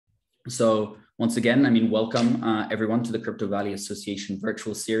So once again, welcome everyone to the Crypto Valley Association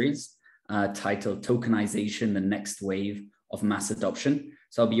virtual series titled Tokenization, the Next Wave of Mass Adoption.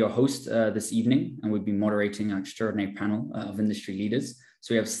 So I'll be your host this evening, and we'll be moderating an extraordinary panel of industry leaders.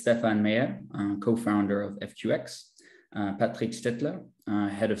 So we have Stephan Meyer, co-founder of FQX, Patrick Stettler,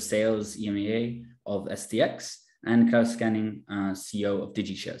 head of sales EMEA of STX, and Claus Skaaning, CEO of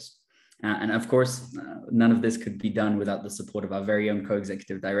DigiShares. And of course, none of this could be done without the support of our very own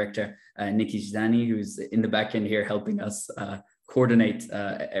co-executive director, Nikki Zani, who's in the back end here helping us coordinate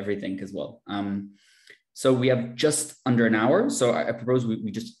everything as well. So we have just under an hour. So I propose we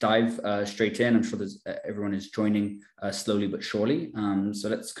just dive straight in. I'm sure everyone is joining slowly but surely. So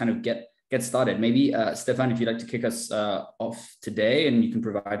let's kind of get started. Maybe Stephan, if you'd like to kick us off today, and you can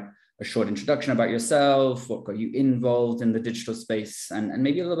provide a short introduction about yourself, what got you involved in the digital space, and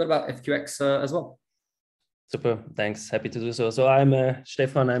maybe a little bit about FQX as well. Super, thanks. Happy to do so. So I'm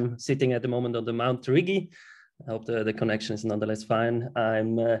Stephan. I'm sitting at the moment on the Mount Rigi. I hope the connection is nonetheless fine.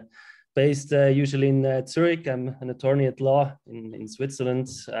 I'm based usually in Zurich. I'm an attorney at law in Switzerland.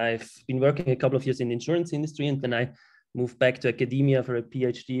 I've been working a couple of years in the insurance industry, and then I moved back to academia for a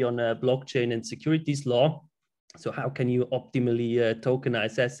PhD on blockchain and securities law. So how can you optimally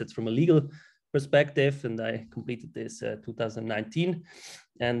tokenize assets from a legal perspective? And I completed this 2019.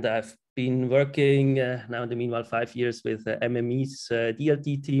 And I've been working now in the meanwhile 5 years with MME's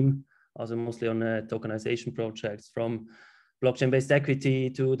DLT team, also mostly on tokenization projects, from blockchain-based equity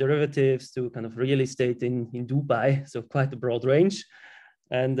to derivatives to kind of real estate in Dubai. So quite a broad range.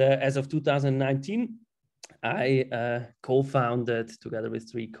 And as of 2019, I co-founded together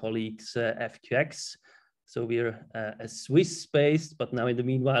with 3 colleagues FQX. So we're a Swiss-based, but now in the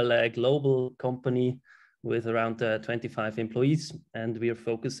meanwhile, a global company with around 25 employees. And we are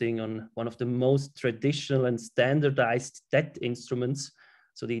focusing on one of the most traditional and standardized debt instruments,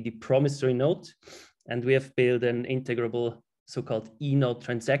 so the promissory note. And we have built an integrable so-called e-note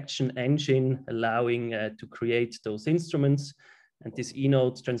transaction engine, allowing to create those instruments. And this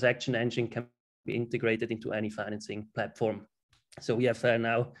e-note transaction engine can be integrated into any financing platform. So we have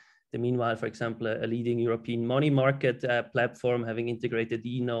now, meanwhile, for example, a leading European money market platform having integrated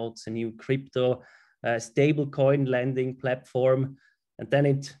e-notes, a new crypto stablecoin lending platform. And then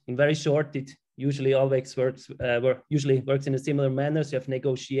in very short, it usually always works in a similar manner. So you have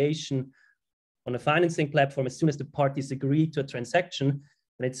negotiation on a financing platform as soon as the parties agree to a transaction.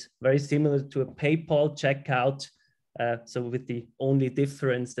 And it's very similar to a PayPal checkout. So with the only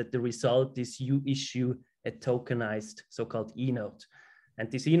difference that the result is you issue a tokenized so-called e-note. And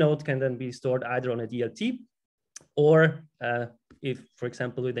this e-note can then be stored either on a DLT or if, for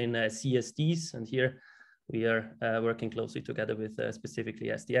example, within CSDs. And here we are working closely together with specifically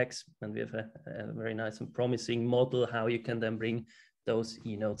STX. And we have a very nice and promising model how you can then bring those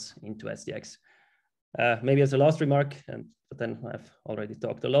e-notes into STX. Maybe as a last remark, but then I've already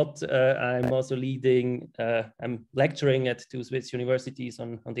talked a lot. I'm also I'm lecturing at 2 Swiss universities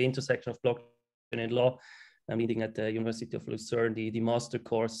on the intersection of blockchain and law. I'm leading at the University of Lucerne the master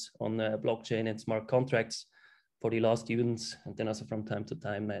course on blockchain and smart contracts for the law students, and then also from time to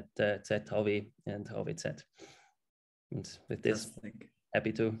time at ZHW and HWZ. And with this,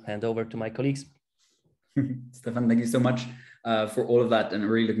 happy to hand over to my colleagues. Stephan, thank you so much for all of that, and I'm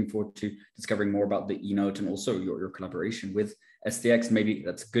really looking forward to discovering more about the e-note and also your collaboration with STX. Maybe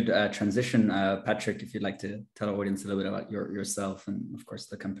that's a good transition. Patrick, if you'd like to tell our audience a little bit about yourself and of course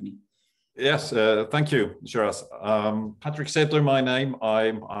the company. Yes, thank you, Sheraz. Patrick Stettler, my name.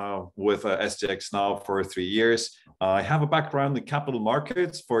 I'm with STX now for 3 years. I have a background in capital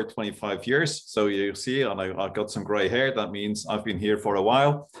markets for 25 years. So you see, and I've got some gray hair. That means I've been here for a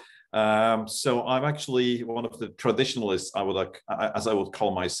while. So I'm actually one of the traditionalists, as I would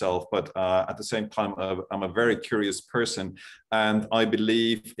call myself, but at the same time, I'm a very curious person, and I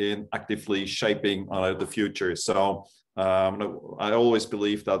believe in actively shaping the future. So I always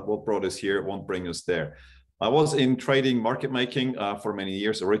believe that what brought us here won't bring us there. I was in trading, market making for many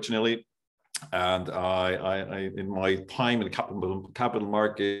years originally, and I in my time in capital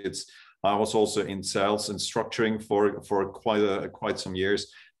markets, I was also in sales and structuring for quite some years.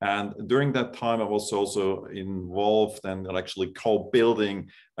 And during that time, I was also involved and actually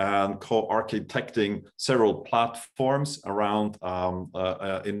co-building and co-architecting several platforms around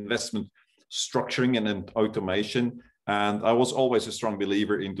investment structuring and automation. And I was always a strong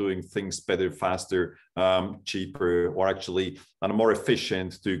believer in doing things better, faster, cheaper, or actually more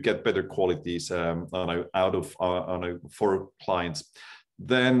efficient to get better qualities for clients.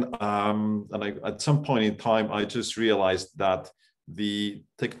 Then, at some point in time, I just realized that the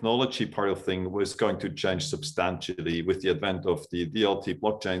technology part of thing was going to change substantially with the advent of the DLT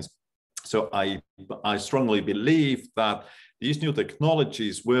blockchains So I strongly believe that these new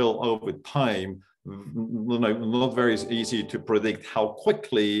technologies will, over time, not very easy to predict how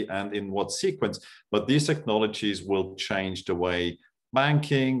quickly and in what sequence, but these technologies will change the way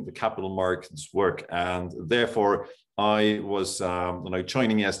banking, the capital markets work. And therefore, I was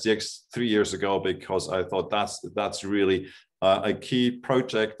joining SDX 3 years ago because I thought that's really a key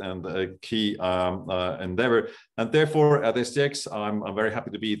project and a key endeavor. And therefore, at SDX, I'm very happy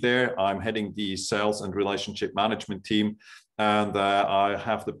to be there. I'm heading the sales and relationship management team. And I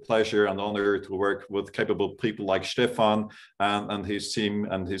have the pleasure and honor to work with capable people like Stephan and his team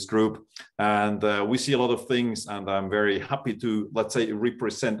and his group. And we see a lot of things, and I'm very happy to, let's say,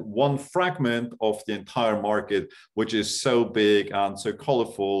 represent one fragment of the entire market, which is so big and so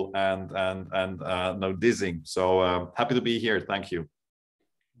colorful and dizzying. So happy to be here. Thank you.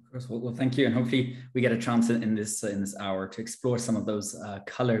 Of course. Well, thank you. And hopefully we get a chance in this hour to explore some of those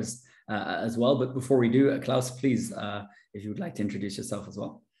colors as well. But before we do, Claus, please, if you would like to introduce yourself as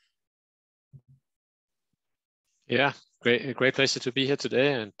well. Yeah, great pleasure to be here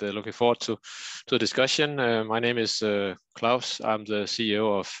today, and looking forward to the discussion. My name is Claus. I'm the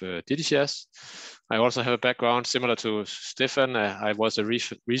CEO of DigiShares. I also have a background similar to Stephan. I was a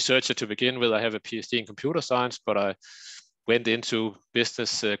researcher to begin with. I have a PhD in computer science, but I went into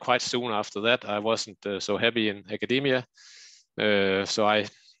business quite soon after that. I wasn't so happy in academia, so I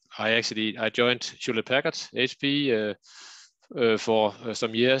joined Hewlett-Packard, HP, for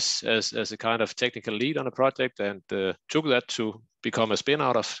some years as a kind of technical lead on a project, and took that to become a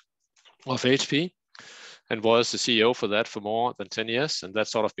spin-out of HP, and was the CEO for that for more than 10 years. And that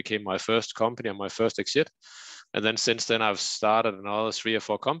sort of became my first company and my first exit. And then since then, I've started another 3 or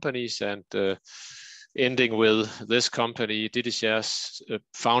 4 companies, and ending with this company, DigiShares,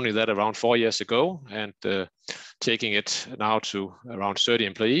 founding that around 4 years ago, and taking it now to around 30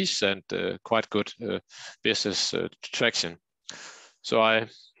 employees and quite good business traction. So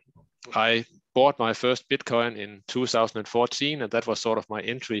I bought my first Bitcoin in 2014, and that was sort of my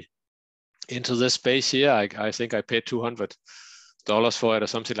entry into this space here. I think I paid $200 for it or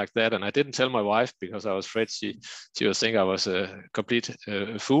something like that, and I didn't tell my wife because I was afraid she would think I was a complete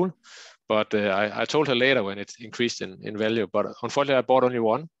fool. But I told her later when it increased in value. But unfortunately, I bought only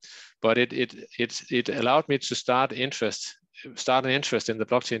one. But it allowed me to start an interest in the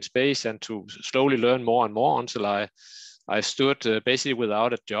blockchain space, and to slowly learn more and more until I stood basically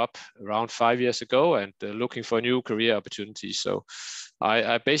without a job around 5 years ago, and looking for new career opportunities. So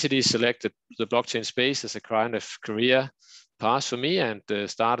I basically selected the blockchain space as a kind of career path for me, and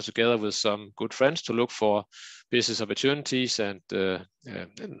started together with some good friends to look for business opportunities and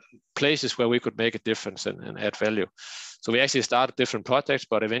places where we could make a difference and add value. So we actually started different projects,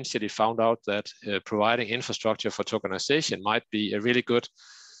 but eventually found out that providing infrastructure for tokenization might be a really good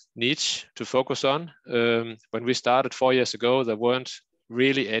niche to focus on. When we started 4 years ago, there weren't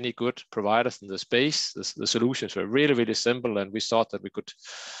really any good providers in the space. The solutions were really, really simple, and we thought that we could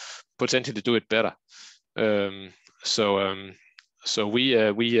potentially do it better. So we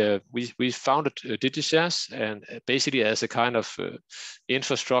founded DigiShares, and basically as a kind of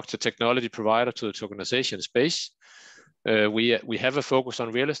infrastructure technology provider to the tokenization space. We have a focus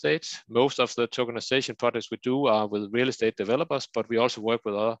on real estate. Most of the tokenization projects we do are with real estate developers, but we also work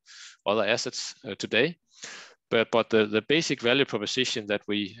with other assets today. But the basic value proposition that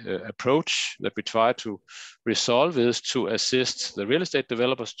we approach, that we try to resolve, is to assist the real estate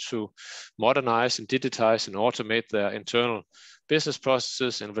developers to modernize and digitize and automate their internal business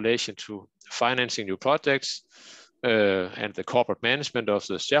processes in relation to financing new projects and the corporate management of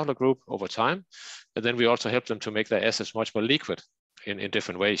the shareholder group over time. And then we also help them to make their assets much more liquid in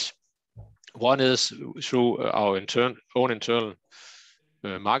different ways. One is through our own internal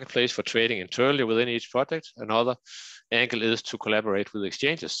marketplace for trading internally within each project. Another angle is to collaborate with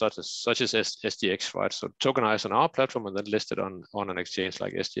exchanges such as SDX, right? So tokenize on our platform and then listed on an exchange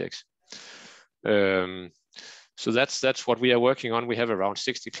like SDX. So that's what we are working on. We have around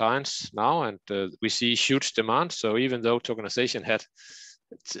 60 clients now, and we see huge demand. So even though tokenization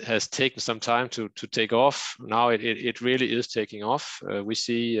has taken some time to take off, now it really is taking off. We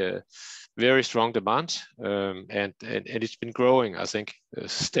see very strong demand, and it's been growing, I think,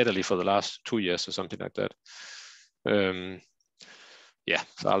 steadily for the last 2 years or something like that. Yeah,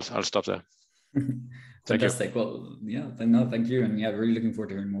 so I'll stop there. Fantastic. Well, yeah, thank you. And yeah, really looking forward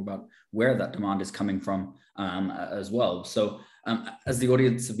to hearing more about where that demand is coming from as well. So as the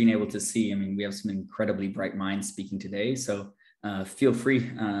audience have been able to see, I mean, we have some incredibly bright minds speaking today. So feel free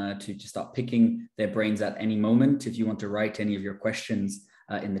to just start picking their brains at any moment. If you want to write any of your questions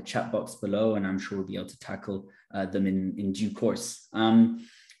in the chat box below, and I'm sure we'll be able to tackle them in due course.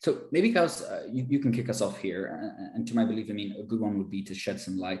 So maybe, Klaus, you can kick us off here. And to my belief, I mean, a good one would be to shed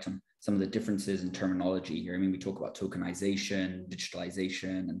some light on some of the differences in terminology here. I mean, we talk about tokenization,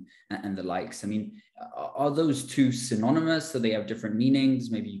 digitalization, and the likes. I mean, are those two synonymous? So they have different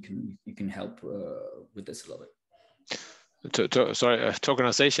meanings? Maybe you can help with this a little bit.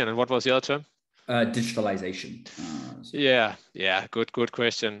 Tokenization, and what was the other term? Digitalization. Yeah, good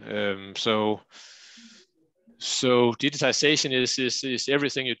question. So digitization is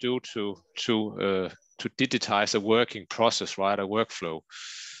everything you do to digitize a working process, right? A workflow.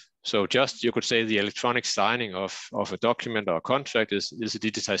 So just, you could say, the electronic signing of a document or a contract is a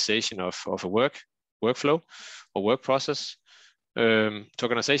digitization of a workflow or work process.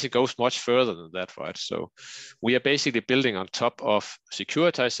 Tokenization goes much further than that, right? So we are basically building on top of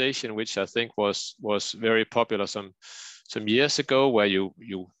securitization, which I think was very popular some years ago, where you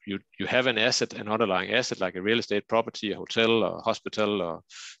have an asset, an underlying asset, like a real estate property, a hotel, or a hospital, or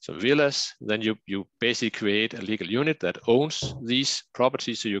some villas. Then you basically create a legal unit that owns these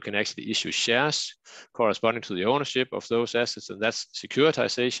properties, so you can actually issue shares corresponding to the ownership of those assets, and that's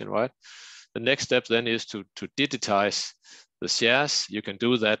securitization, right? The next step then is to digitize the shares. You can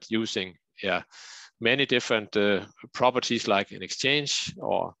do that using many different properties, like an exchange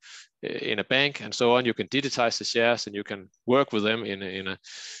or in a bank and so on. You can digitize the shares and you can work with them in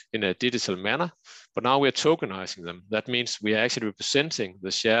a digital manner. But now we're tokenizing them. That means we are actually representing the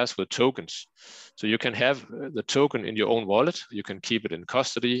shares with tokens. So you can have the token in your own wallet. You can keep it in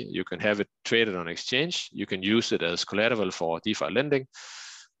custody. You can have it traded on exchange. You can use it as collateral for DeFi lending.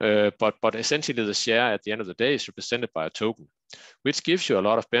 But essentially the share at the end of the day is represented by a token, which gives you a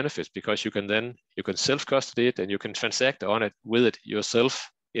lot of benefits, because you can self-custody it and you can transact on it with it yourself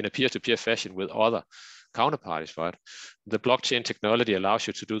in a peer-to-peer fashion with other counterparties, right? The blockchain technology allows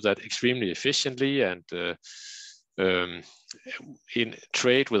you to do that extremely efficiently and in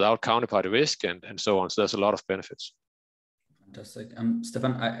trade without counterparty risk and so on. So there's a lot of benefits. Fantastic.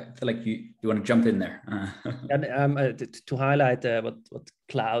 Stephan, I feel like you want to jump in there. And to highlight what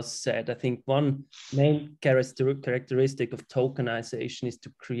Klaus said, I think one main characteristic of tokenization is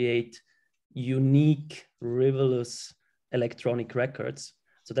to create unique, riverless electronic records.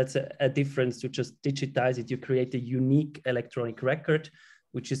 So that's a difference to just digitize it. You create a unique electronic record,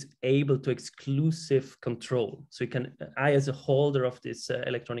 which is able to exclusive control. So I, as a holder of this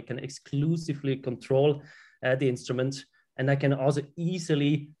electronic, can exclusively control the instrument. And I can also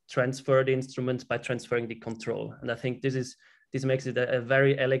easily transfer the instrument by transferring the control. And I think this makes it a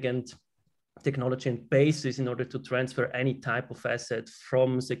very elegant technology and basis in order to transfer any type of asset,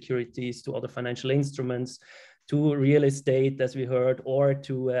 from securities to other financial instruments, to real estate, as we heard, or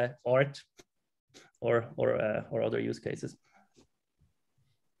to art or other use cases.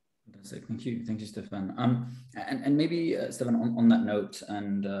 Fantastic. Thank you, Stephan. And maybe Stephan, on that note,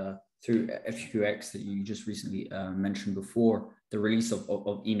 and through FQX that you just recently mentioned before, the release of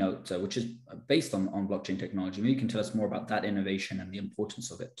eNote, which is based on blockchain technology. Maybe you can tell us more about that innovation and the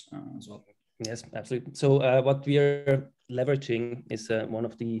importance of it as well. Yes, absolutely. So what we are leveraging is one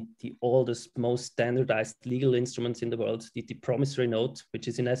of the oldest, most standardized legal instruments in the world, the promissory note, which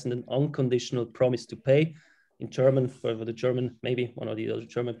is in essence an unconditional promise to pay. In German, for the German, maybe one of the other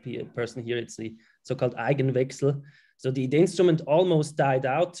German person here, it's the so-called Eigenwechsel. So the instrument almost died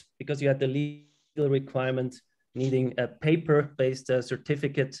out because you had the legal requirement needing a paper-based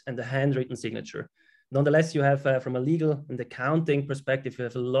certificate and a handwritten signature. Nonetheless, you have, from a legal and accounting perspective, you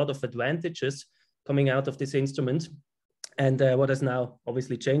have a lot of advantages coming out of this instrument. And what has now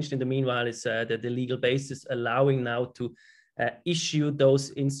obviously changed in the meanwhile is the legal basis allowing now to issue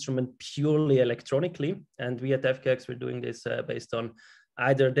those instruments purely electronically. And we at FKX, we're doing this based on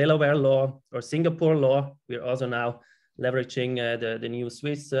either Delaware law or Singapore law. We're also now leveraging the new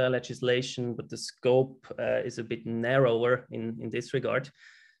Swiss legislation, but the scope is a bit narrower in this regard.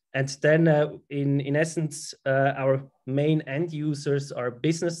 And then in essence, our main end users are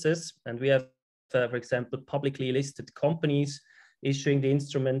businesses, and we have, for example, publicly listed companies issuing the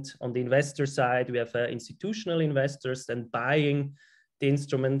instrument. On the investor side, we have institutional investors and buying the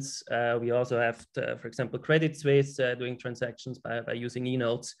instruments. We also have, for example, Credit Suisse doing transactions by using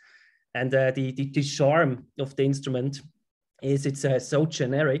eNotes. And the charm of the instrument is it's so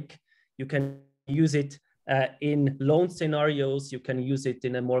generic. You can use it in loan scenarios. You can use it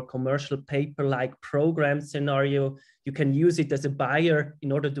in a more commercial paper-like program scenario. You can use it as a buyer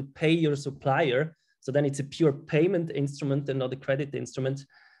in order to pay your supplier. So then it's a pure payment instrument and not a credit instrument.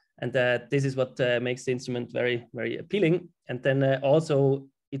 And this is what makes the instrument very, very appealing. And then also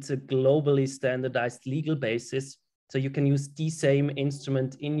it's a globally standardized legal basis. So you can use the same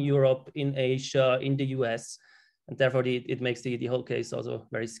instrument in Europe, in Asia, in the US. And therefore, it makes the whole case also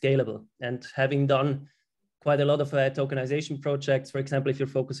very scalable. And having done quite a lot of tokenization projects, for example, if you're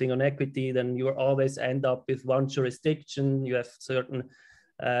focusing on equity, then you always end up with one jurisdiction. You have certain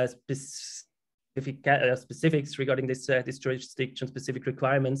specifics regarding this jurisdiction, specific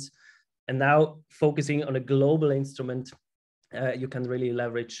requirements. And now focusing on a global instrument, you can really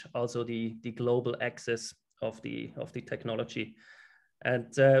leverage also the global access of the technology. And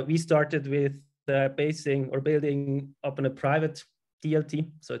we started with building up on a private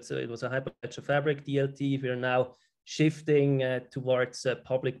DLT. So it was a Hyperledger Fabric DLT. We are now shifting towards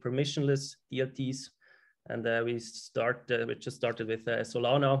public permissionless DLTs. And we just started with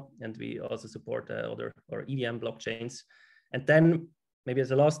Solana, and we also support other or EVM blockchains. And then maybe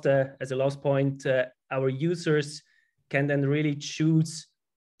as a last point, our users can then really choose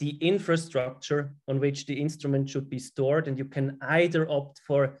the infrastructure on which the instrument should be stored. And you can either opt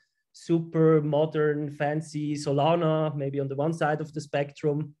for super modern, fancy Solana, maybe on the one side of the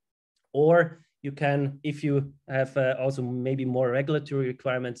spectrum, or you can, if you have also maybe more regulatory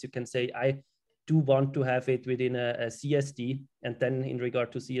requirements, you can say, I do want to have it within a CSD. And then in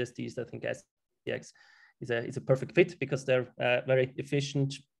regard to CSDs, I think SDX is a perfect fit because they're very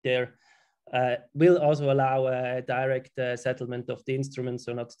efficient. They're will also allow a direct settlement of the instrument,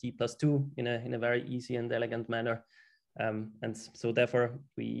 so not T+2 in a very easy and elegant manner. And so therefore,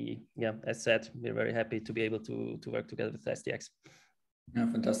 as said, we're very happy to be able to work together with SDX. Yeah,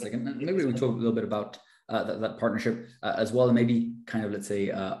 fantastic. And maybe we talk a little bit about that partnership as well, and maybe kind of, let's say,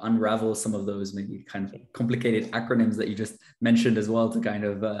 unravel some of those maybe kind of complicated acronyms that you just mentioned as well, to kind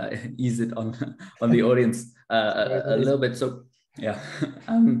of ease it on the audience a little bit. So yeah,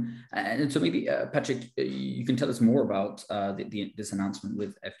 and so maybe Patrick, you can tell us more about this announcement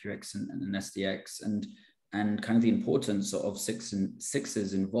with FQX and SDX, and kind of the importance of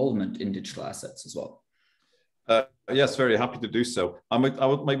SIX's involvement in digital assets as well. Yes, very happy to do so. I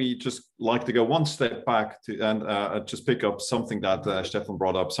would maybe just like to go one step back and just pick up something that Stephan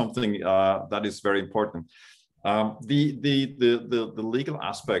brought up, something that is very important. The legal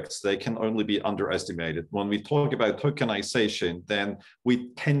aspects, they can only be underestimated. When we talk about tokenization, then we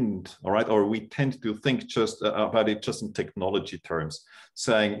tend to think just about it just in technology terms,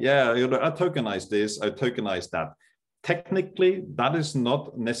 saying, yeah, I tokenize this, I tokenize that. Technically, that is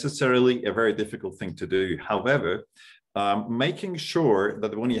not necessarily a very difficult thing to do. However, making sure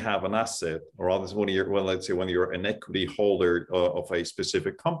that when you have an asset, or when you're an equity holder of a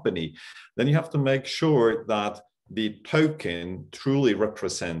specific company, then you have to make sure that the token truly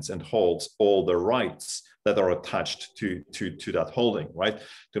represents and holds all the rights that are attached to that holding, right?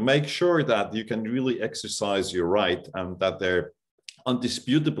 To make sure that you can really exercise your right and that they're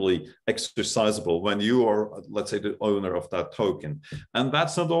undisputably exercisable when you are, let's say, the owner of that token. And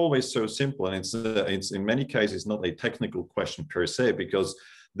that's not always so simple. And it's in many cases not a technical question per se, because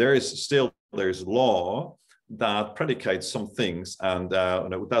there's law that predicates some things, and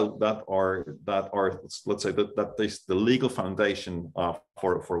that are let's say that is the legal foundation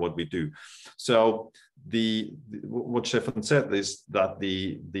for what we do. So what Stephan said is that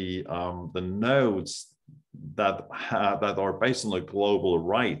the nodes that are based on a global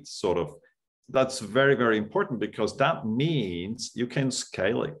right, sort of, that's very, very important, because that means you can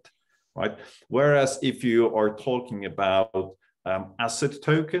scale it, right? Whereas if you are talking about asset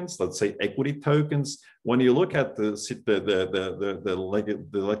tokens, let's say equity tokens, when you look at the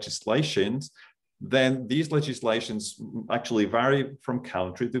legislations, then these legislations actually vary from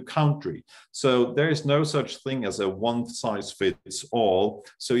country to country. So there is no such thing as a one size fits all.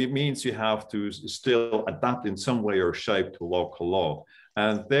 So it means you have to still adapt in some way or shape to local law.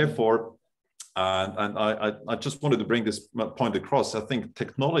 And therefore, and I just wanted to bring this point across. I think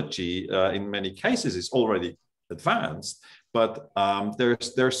technology in many cases is already advanced, but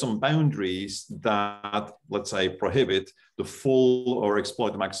there's some boundaries that, let's say, prohibit the full or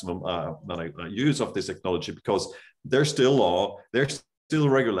exploit the maximum use of this technology, because there's still law, there's still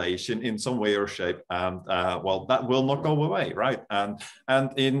regulation in some way or shape, and well, that will not go away, right? And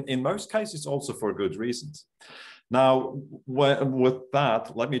in most cases also for good reasons. Now, with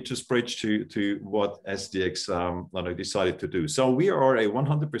that, let me just bridge to what SDX decided to do. So we are a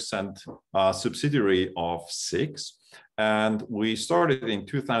 100% subsidiary of SIX, and we started in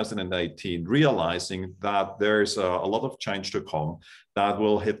 2018, realizing that there's a lot of change to come that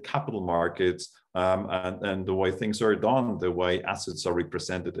will hit capital markets and the way things are done, the way assets are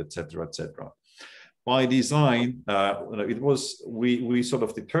represented, et cetera, et cetera. By design, we sort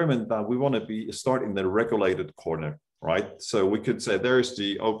of determined that we want to start in the regulated corner, right? So we could say there's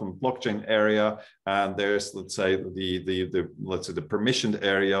the open blockchain area, and there's, let's say, the permissioned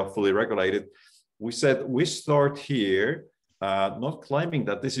area, fully regulated. we said we start here, not claiming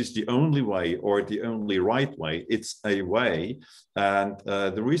that this is the only way or the only right way. It's a way. And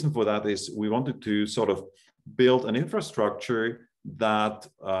the reason for that is we wanted to sort of build an infrastructure that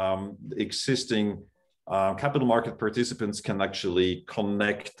existing capital market participants can actually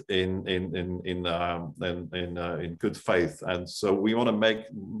connect in good faith. And so we want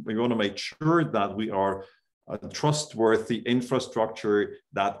to make sure that we are a trustworthy infrastructure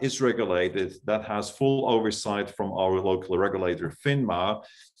that is regulated, that has full oversight from our local regulator, FINMA,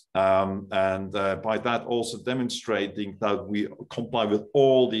 and by that also demonstrating that we comply with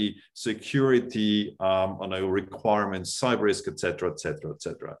all the security requirements, cyber risk, etc., etc.,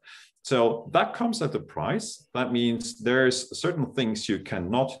 etc. So that comes at a price. That means there's certain things you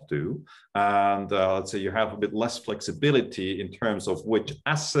cannot do. And let's say you have a bit less flexibility in terms of which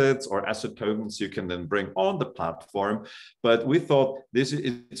assets or asset tokens you can then bring on the platform. But we thought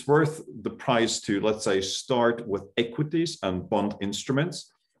it's worth the price to, let's say, start with equities and bond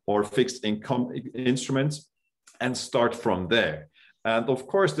instruments or fixed income instruments and start from there. And of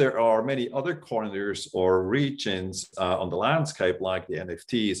course, there are many other corners or regions on the landscape, like the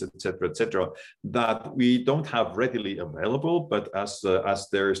NFTs, et cetera, that we don't have readily available. But as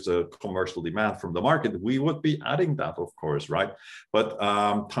there's a commercial demand from the market, we would be adding that, of course, right? But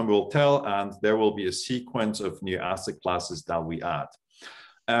time will tell, and there will be a sequence of new asset classes that we add.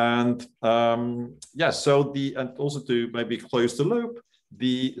 And and also to maybe close the loop,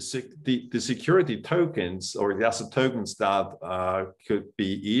 the security tokens or the asset tokens that could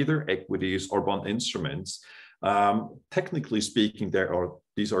be either equities or bond instruments. Technically speaking,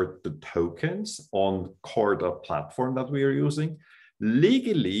 these are the tokens on Corda platform that we are using.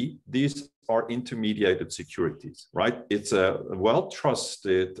 Legally, these are intermediated securities, right? It's a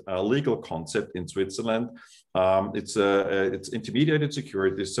well-trusted legal concept in Switzerland. It's intermediated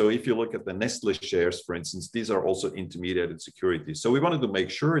securities. So if you look at the Nestle shares, for instance, these are also intermediated securities. So we wanted to make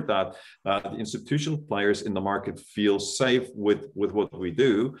sure that the institutional players in the market feel safe with what we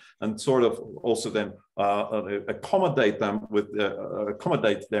do, and sort of also then accommodate them with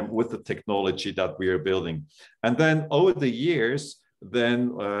the technology that we are building. And then over the years,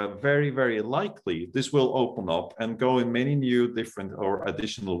 then very, very likely this will open up and go in many new different or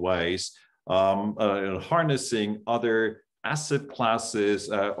additional ways, harnessing other asset classes,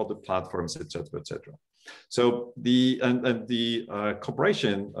 other platforms, etc., etc. So the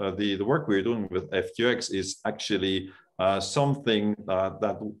cooperation, the work we're doing with FQX is actually something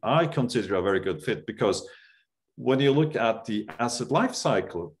that I consider a very good fit, because when you look at the asset life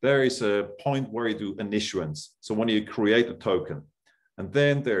cycle, there is a point where you do an issuance. So when you create a token, and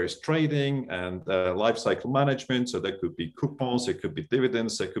then there is trading and life cycle management. So there could be coupons, there could be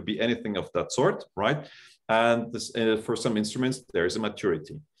dividends, there could be anything of that sort, right? And this, for some instruments, there is a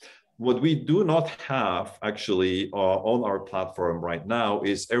maturity. What we do not have actually on our platform right now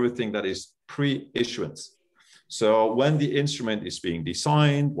is everything that is pre-issuance. So when the instrument is being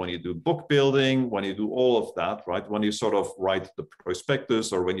designed, when you do book building, when you do all of that, right? When you sort of write the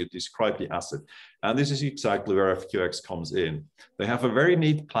prospectus or when you describe the asset. And this is exactly where FQX comes in. They have a very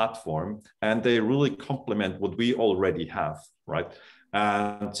neat platform and they really complement what we already have, right?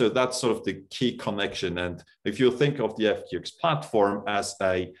 And so that's sort of the key connection. And if you think of the FQX platform as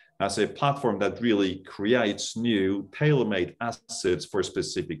a platform that really creates new tailor-made assets for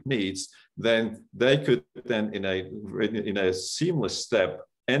specific needs, then they could then in a seamless step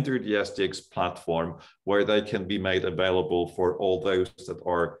enter the STX platform, where they can be made available for all those that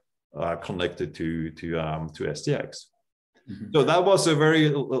are connected to STX. Mm-hmm. So that was a very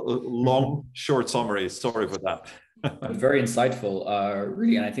long, short summary. Sorry for that. Very insightful,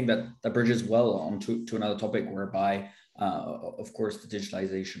 really, and I think that bridges well on to another topic, whereby, of course, the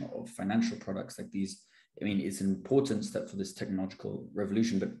digitalization of financial products like these. I mean, it's an important step for this technological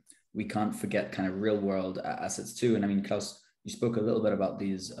revolution, but we can't forget kind of real world assets too. And I mean, Claus, you spoke a little bit about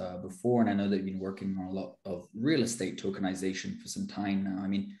these before, and I know that you've been working on a lot of real estate tokenization for some time now. I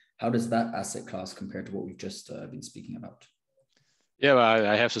mean, how does that asset class compare to what we've just been speaking about? Yeah, well,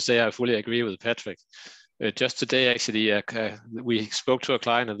 I have to say I fully agree with Patrick. Just today, actually, we spoke to a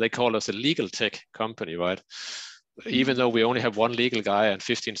client and they called us a legal tech company, right? Even though we only have one legal guy and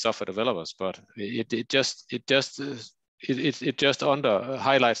 15 software developers, but it just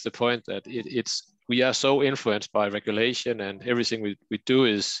highlights the point that we are so influenced by regulation, and everything we do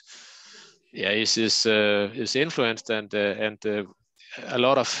is influenced, and a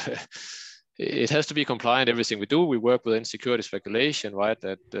lot of it has to be compliant. Everything we do, we work within securities regulation, right?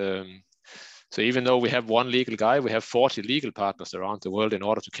 That So even though we have one legal guy, we have 40 legal partners around the world in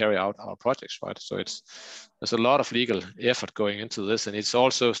order to carry out our projects, right? So there's a lot of legal effort going into this, and it's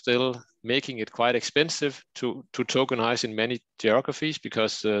also still making it quite expensive to tokenize in many geographies,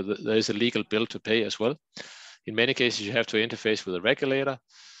 because there is a legal bill to pay as well. In many cases, you have to interface with a regulator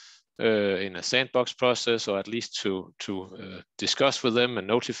in a sandbox process, or at least to discuss with them and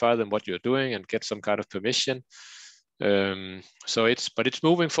notify them what you're doing and get some kind of permission. But it's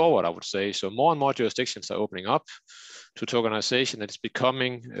moving forward, I would say. So more and more jurisdictions are opening up to tokenization, and it's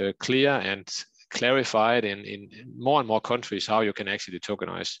becoming clear and clarified in more and more countries how you can actually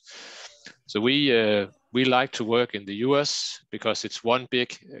tokenize. So we like to work in the US because it's one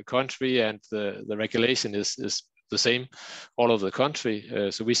big country, and the regulation is the same all over the country.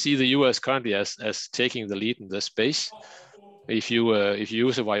 So we see the US currently as taking the lead in this space. If you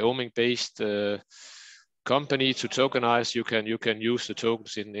use a Wyoming-based company to tokenize, you can use the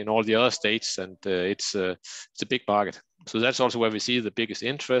tokens in all the other states, and it's a big market. So that's also where we see the biggest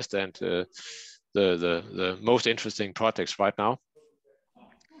interest and the most interesting projects right now.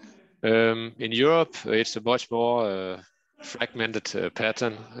 In Europe, it's a much more fragmented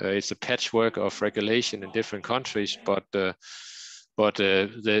pattern. It's a patchwork of regulation in different countries, but the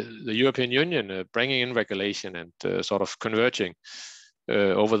European Union bringing in regulation and sort of converging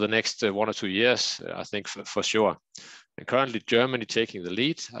over the next 1 or 2 years, I think for sure. And currently Germany taking the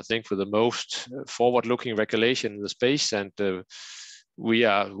lead, I think, for the most forward-looking regulation in the space. And we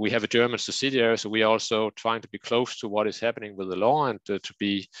have a German subsidiary, so we are also trying to be close to what is happening with the law and to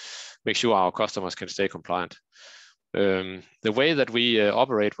make sure our customers can stay compliant. The way that we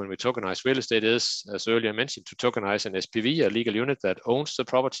operate when we tokenize real estate is, as earlier mentioned, to tokenize an SPV, a legal unit that owns the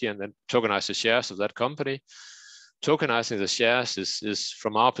property, and then tokenize the shares of that company. Tokenizing the shares is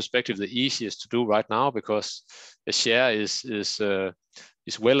from our perspective the easiest to do right now, because a share is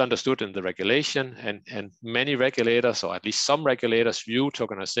well understood in the regulation, and many regulators, or at least some regulators, view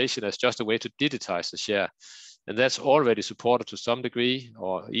tokenization as just a way to digitize the share, and that's already supported to some degree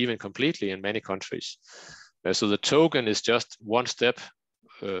or even completely in many countries. So the token is just one step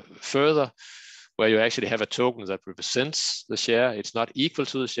further, where you actually have a token that represents the share. It's not equal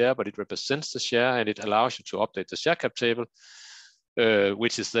to the share, but it represents the share, and it allows you to update the share cap table,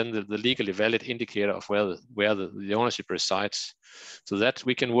 which is then the legally valid indicator of where the ownership resides. So that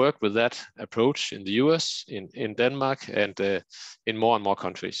we can work with that approach in the US, in Denmark, and in more and more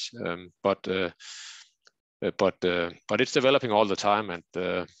countries. But it's developing all the time, and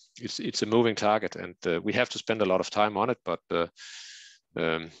it's a moving target, and we have to spend a lot of time on it. But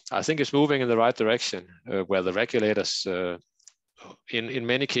I think it's moving in the right direction, where the regulators, in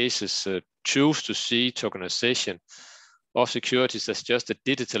many cases, choose to see tokenization of securities as just a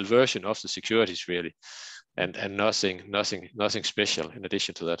digital version of the securities, really, and nothing special in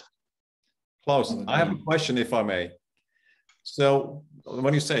addition to that. Klaus, I have a question, if I may. So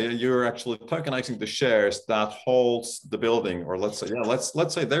when you say you're actually tokenizing the shares that holds the building, or let's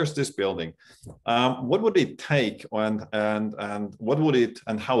say there's this building, what would it take, and what would it,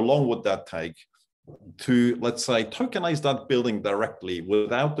 and how long would that take to, let's say, tokenize that building directly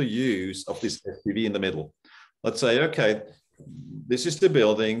without the use of this SPV in the middle? Let's say, okay, this is the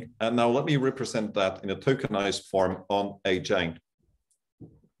building, and now let me represent that in a tokenized form on a chain.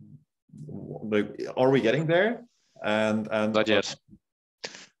 Are we getting there? And not yet.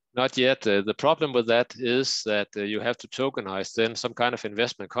 Not yet. The problem with that is that you have to tokenize then some kind of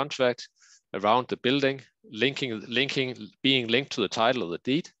investment contract around the building, being linked to the title of the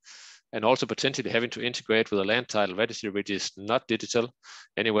deed, and also potentially having to integrate with a land title registry, which is not digital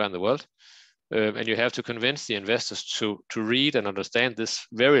anywhere in the world. And you have to convince the investors to read and understand this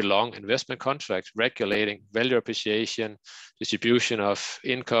very long investment contract regulating value appreciation, distribution of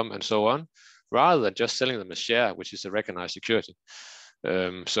income, and so on, rather than just selling them a share, which is a recognized security.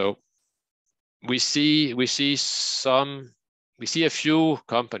 So we see a few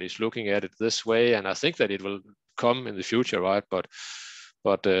companies looking at it this way, and I think that it will come in the future, right? But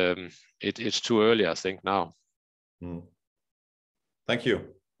it's too early, I think, now. Thank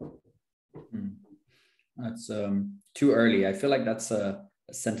you. That's too early. I feel like that's a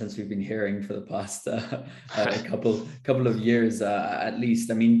sentence we've been hearing for the past couple of years at least.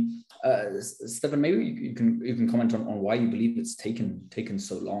 I mean, Stephan, maybe you can comment on why you believe it's taken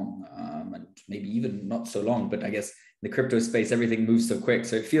so long, and maybe even not so long. But I guess in the crypto space, everything moves so quick,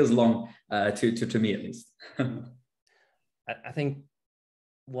 so it feels long to me at least. I think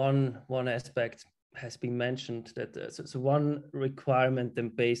one aspect has been mentioned, that so one requirement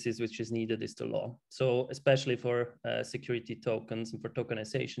and basis which is needed is the law. So especially for security tokens and for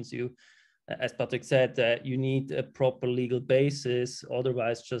tokenizations, you as Patrick said, you need a proper legal basis.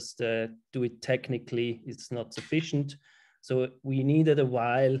 Otherwise, just do it technically, it's not sufficient. So we needed a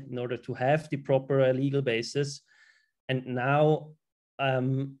while in order to have the proper legal basis. And now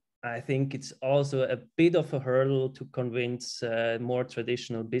I think it's also a bit of a hurdle to convince more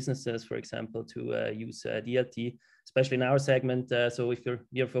traditional businesses, for example, to use DLT, especially in our segment. So if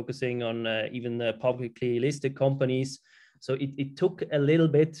you're focusing on even publicly listed companies, so it took a little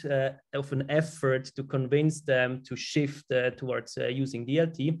bit of an effort to convince them to shift towards using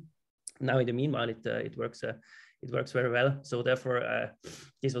DLT. Now, in the meanwhile, it works very well. So therefore,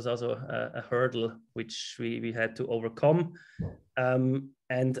 this was also a hurdle which we had to overcome.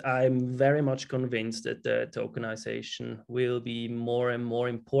 And I'm very much convinced that the tokenization will be more and more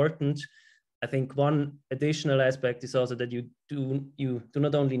important. I think one additional aspect is also that you do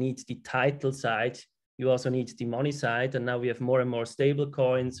not only need the title side, you also need the money side. And now we have more and more stable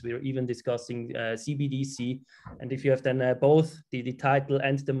coins. We're even discussing CBDC. And if you have then both the title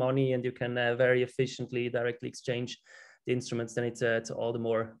and the money, and you can very efficiently directly exchange the instruments, then it's all the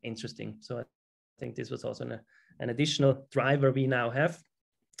more interesting. So I think this was also an additional driver we now have.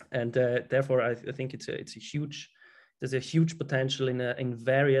 And therefore, I think there's a huge potential in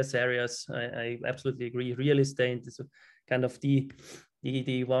various areas. I absolutely agree. Real estate is kind of the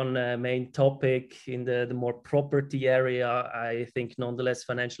one main topic. In the more property area, I think nonetheless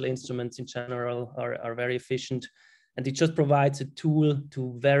financial instruments in general are very efficient, and it just provides a tool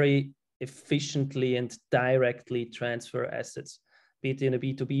to very efficiently and directly transfer assets, be it in a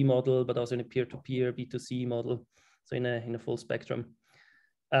B2B model, but also in a peer-to-peer B2C model, so in a full spectrum.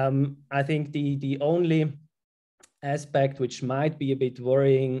 I think the only aspect which might be a bit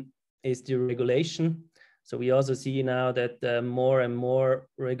worrying is the regulation. So we also see now that more and more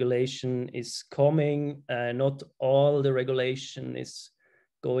regulation is coming. Not all the regulation is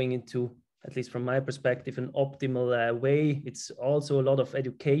going into, at least from my perspective, an optimal way. It's also a lot of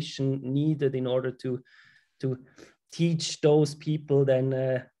education needed in order to teach those people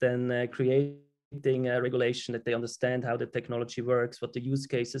then creating a regulation, that they understand how the technology works, what the use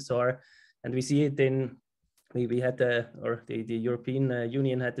cases are. And we see it in, we had the European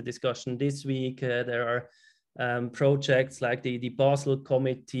Union had the discussion this week. There are projects like the Basel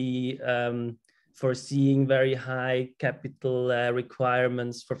Committee foreseeing very high capital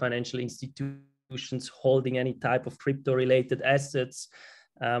requirements for financial institutions holding any type of crypto-related assets.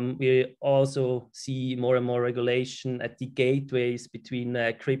 We also see more and more regulation at the gateways between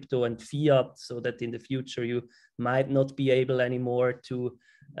crypto and fiat, so that in the future you might not be able anymore to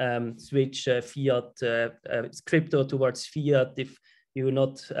switch crypto towards fiat if you're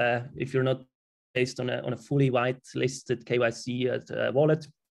not based on a fully white-listed KYC wallet.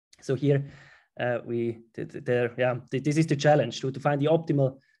 So here this is the challenge to find the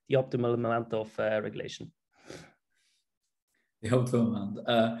optimal amount of regulation. The optimal amount.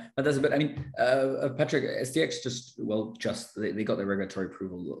 But that's a bit. I mean, Patrick, SDX they got their regulatory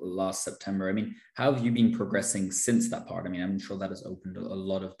approval last September. I mean, how have you been progressing since that part? I mean, I'm sure that has opened a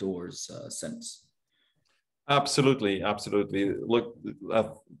lot of doors since. Absolutely. Look,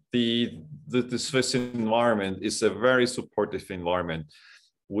 the Swiss environment is a very supportive environment.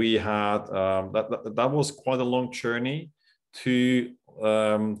 We had that was quite a long journey to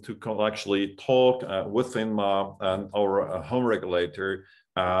actually talk with EMEA and our home regulator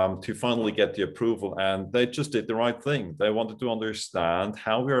to finally get the approval, and they just did the right thing. They wanted to understand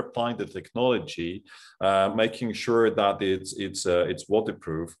how we are applying the technology, making sure that it's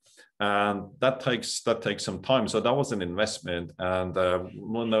waterproof, and that takes some time. So that was an investment, and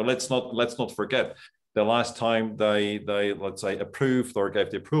no, let's not forget. The last time they let's say approved or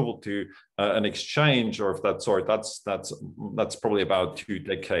gave the approval to an exchange or of that sort, that's probably about 2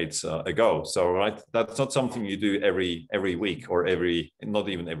 decades ago. So right, that's not something you do every week or not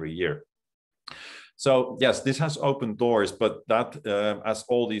even every year. So yes, this has opened doors, but that as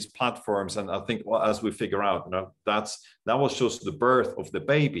all these platforms, and I think as we figure out, that was just the birth of the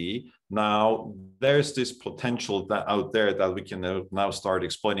baby. Now there's this potential out there that we can now start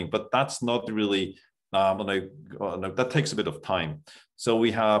exploiting, but that's not really. That takes a bit of time. So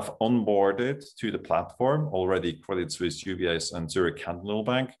we have onboarded to the platform already Credit Suisse, UBS, and Zurich Cantonal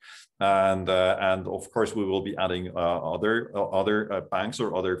Bank, and of course we will be adding other banks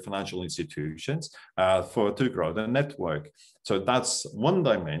or other financial institutions to grow the network. So that's one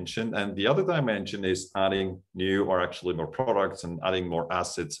dimension, and the other dimension is adding new or actually more products and adding more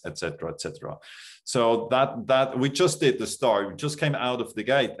assets, etc., etc. So that we just did the start. We just came out of the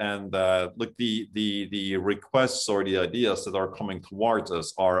gate, and look, the requests or the ideas that are coming toward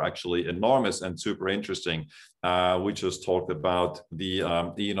smartest are actually enormous and super interesting. We just talked about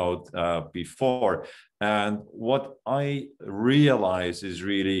the before. And what I realize is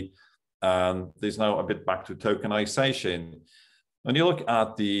really, there's now a bit back to tokenization. When you look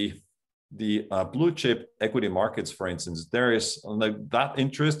at the blue chip equity markets, for instance, there is that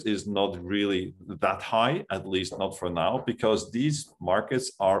interest is not really that high, at least not for now, because these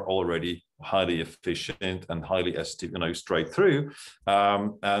markets are already highly efficient and highly straight through.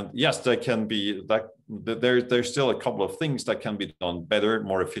 And yes, they can be that there's still a couple of things that can be done better,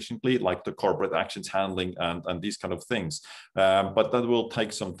 more efficiently, like the corporate actions handling and these kind of things. But that will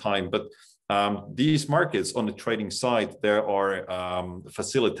take some time. But these markets on the trading side, they are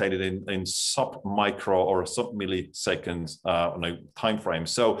facilitated in sub-micro or sub-milliseconds time frame.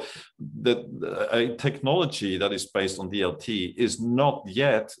 So a technology that is based on DLT is not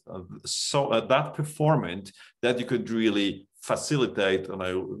yet that performant that you could really facilitate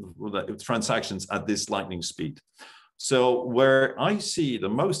transactions at this lightning speed. So where I see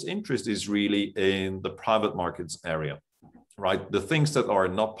the most interest is really in the private markets area. Right, the things that are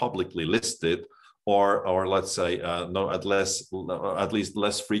not publicly listed, or let's say at least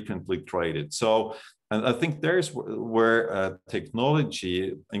less frequently traded. So, and I think there's where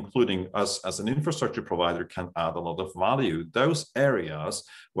technology, including us as an infrastructure provider, can add a lot of value. Those areas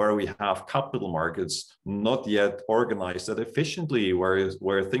where we have capital markets not yet organized that efficiently,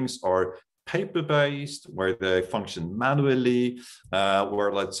 where things are paper-based, where they function manually,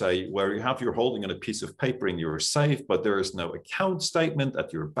 where you have your holding on a piece of paper in your safe, but there is no account statement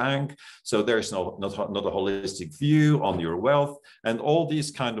at your bank, so there is not a holistic view on your wealth, and all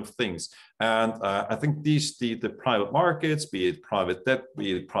these kind of things. And I think the private markets, be it private debt,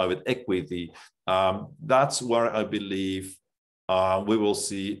 be it private equity, that's where I believe we will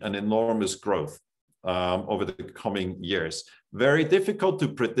see an enormous growth over the coming years. Very difficult to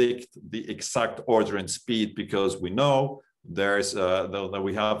predict the exact order and speed, because we know there's that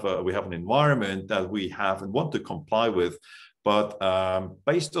we have an environment that we have and want to comply with. But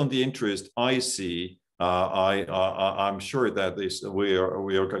based on the interest I see, I'm sure that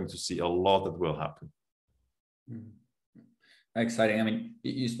we are going to see a lot that will happen. Exciting. I mean,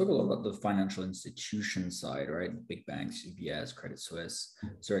 you spoke a lot about the financial institution side, right? Big banks, UBS, Credit Suisse,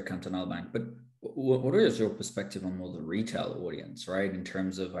 Zurich Cantonal Bank. But what is your perspective on more the retail audience, right? In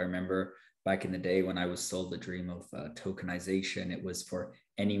terms of, I remember back in the day when I was sold the dream of tokenization, it was for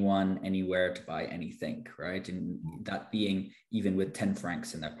anyone, anywhere to buy anything, right? And that being even with 10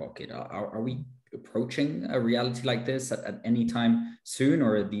 francs in their pocket. Are we approaching a reality like this at any time soon,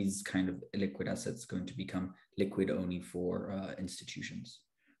 or are these kind of illiquid assets going to become liquid only for institutions?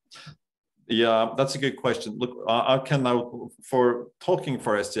 Yeah, that's a good question. Look, I can now, for talking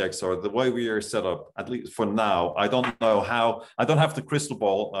for STX, or the way we are set up, at least for now, I don't know how, I don't have the crystal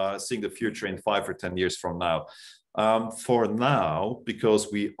ball seeing the future in 5 or 10 years from now. For now, because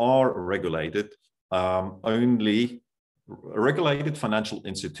we are regulated, only regulated financial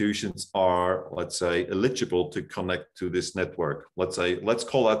institutions are, let's say, eligible to connect to this network. Let's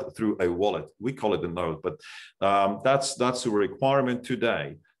call that through a wallet. We call it a node, but that's a requirement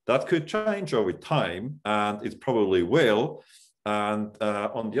today. That could change over time, and it probably will. And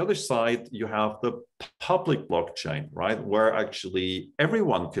on the other side, you have the public blockchain, right, where actually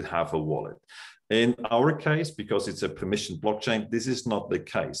everyone could have a wallet. In our case, because it's a permissioned blockchain, this is not the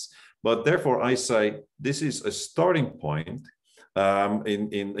case. But therefore, I say this is a starting point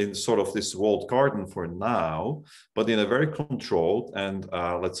in sort of this walled garden for now, but in a very controlled and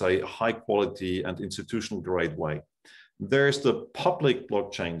let's say high quality and institutional grade way. There's the public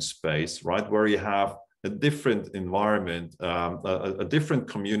blockchain space, right, where you have a different environment, a different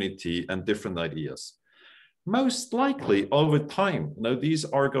community and different ideas. Most likely over time, these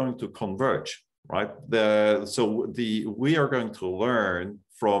are going to converge, right? We are going to learn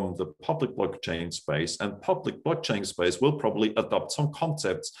from the public blockchain space, and public blockchain space will probably adopt some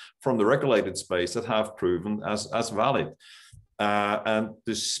concepts from the regulated space that have proven as valid. And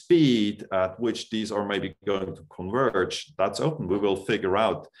the speed at which these are maybe going to converge, that's open. We will figure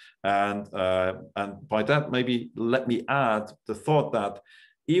out. And by that, maybe let me add the thought that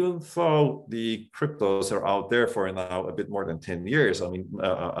even though the cryptos are out there for now a bit more than 10 years, I mean,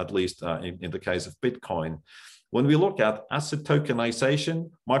 at least in the case of Bitcoin, when we look at asset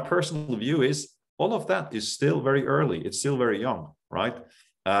tokenization, my personal view is all of that is still very early. It's still very young, right?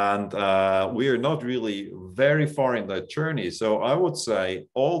 And we are not really very far in that journey. So I would say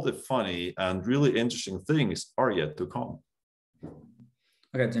all the funny and really interesting things are yet to come.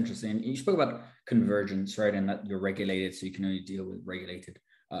 Okay, it's interesting. You spoke about convergence, right? And that you're regulated, so you can only deal with regulated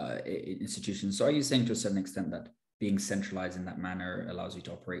institutions. So are you saying to a certain extent that being centralized in that manner allows you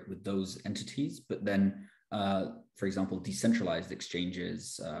to operate with those entities. But then, for example, decentralized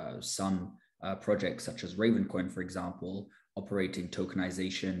exchanges, some projects such as Ravencoin, for example, operating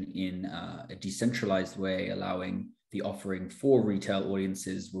tokenization in a decentralized way, allowing the offering for retail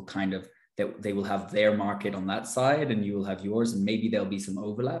audiences will kind of, they will have their market on that side and you will have yours, and maybe there'll be some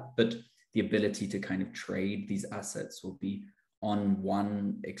overlap, but the ability to kind of trade these assets will be on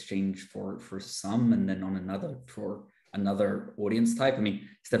one exchange for some, and then on another for another audience type. I mean,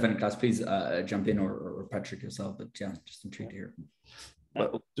 Stephan and Claus, please jump in, or Patrick yourself, but yeah, just intrigued to hear.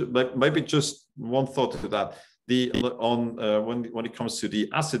 But maybe just one thought to that. When it comes to the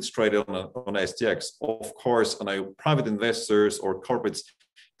assets traded on STX, of course, private investors or corporates,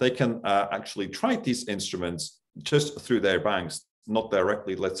 they can actually trade these instruments just through their banks, not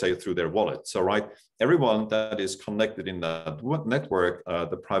directly, let's say, through their wallet. So, right, everyone that is connected in that network,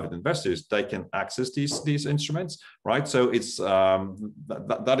 the private investors, they can access these instruments, right? So it's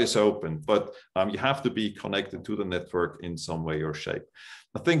that is open, but you have to be connected to the network in some way or shape.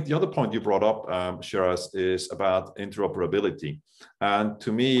 I think the other point you brought up, Sheraz, is about interoperability. And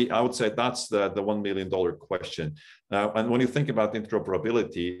to me, I would say that's the $1 million question. And when you think about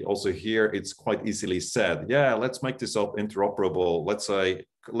interoperability, also here, it's quite easily said, yeah, let's make this up interoperable. Let's say,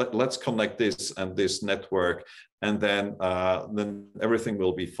 let's connect this and this network, and then everything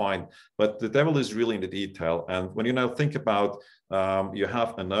will be fine. But the devil is really in the detail. And when you now think about, you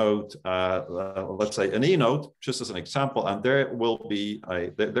have a node, let's say an e-node, just as an example, and there will be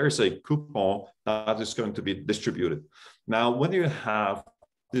there's a coupon that is going to be distributed. Now, when you have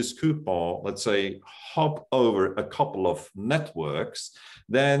this coupon, let's say, hop over a couple of networks,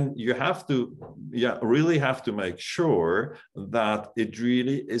 then you have to, really have to make sure that it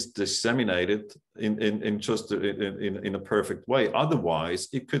really is disseminated in a perfect way. Otherwise,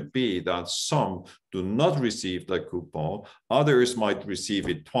 it could be that some do not receive the coupon, others might receive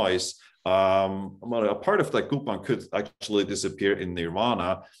it twice. A part of that coupon could actually disappear in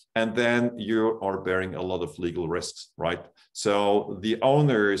nirvana, and then you are bearing a lot of legal risks, right? So the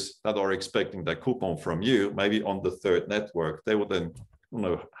owners that are expecting that coupon from you, maybe on the third network, they would then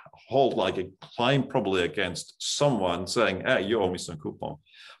hold like a claim probably against someone saying, hey, you owe me some coupon.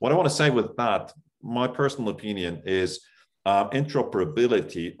 What I want to say with that, my personal opinion is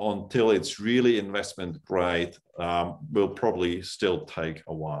interoperability, until it's really investment grade, will probably still take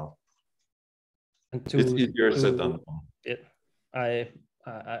a while. It's easier said than done.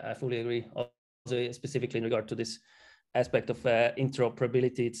 I fully agree. Also, specifically in regard to this aspect of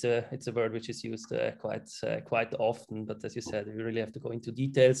interoperability, it's a word which is used quite often. But as you said, we really have to go into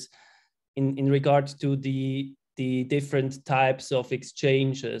details in regard to the different types of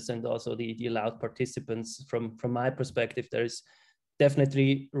exchanges and also the allowed participants. From my perspective, there is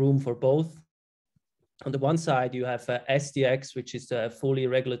definitely room for both. On the one side, you have STX, which is fully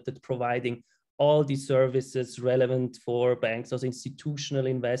regulated, providing all the services relevant for banks, also institutional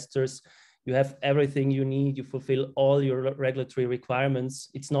investors. You have everything you need, you fulfill all your regulatory requirements.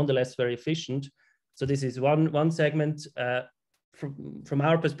 It's nonetheless very efficient. So this is one segment. From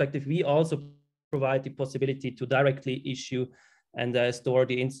our perspective, we also provide the possibility to directly issue and store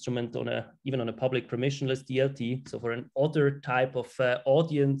the instrument even on a public permissionless DLT. So for an other type of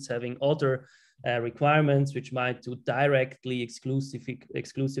audience having other requirements which might do directly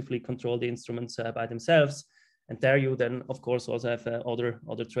exclusively control the instruments by themselves, and there you then of course also have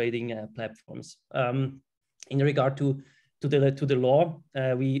other trading platforms. In regard to the law,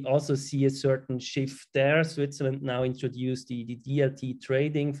 we also see a certain shift there. Switzerland now introduced the DLT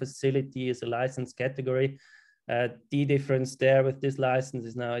trading facility as a license category. The difference there with this license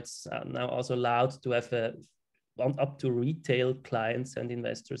is now it's now also allowed to have up to retail clients and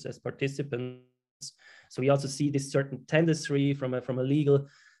investors as participants. So we also see this certain tendency from a legal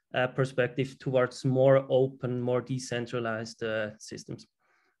perspective towards more open, more decentralized systems.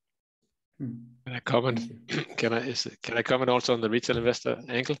 Can I comment? Can I comment also on the retail investor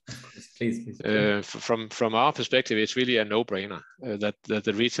angle? Please. From our perspective, it's really a no-brainer that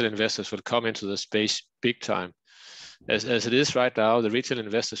the retail investors will come into the space big time. As it is right now, the retail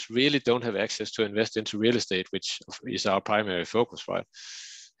investors really don't have access to invest into real estate, which is our primary focus, right?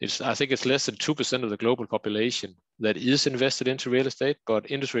 I think it's less than 2% of the global population that is invested into real estate,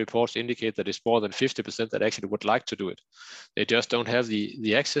 but industry reports indicate that it's more than 50% that actually would like to do it. They just don't have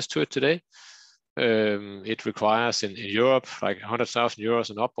the access to it today. It requires in Europe like 100,000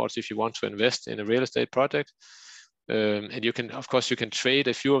 euros and upwards if you want to invest in a real estate project. And you can, of course, you can trade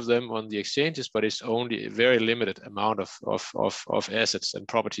a few of them on the exchanges, but it's only a very limited amount of assets and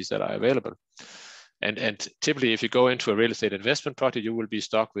properties that are available. And typically, if you go into a real estate investment project, you will be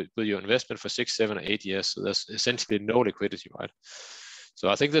stuck with your investment for 6, 7, or 8 years. So there's essentially no liquidity, right? So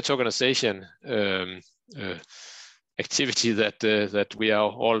I think the tokenization activity that we are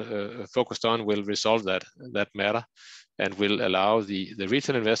all focused on will resolve that matter, and will allow the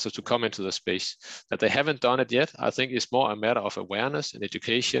retail investors to come into the space. That they haven't done it yet, I think is more a matter of awareness and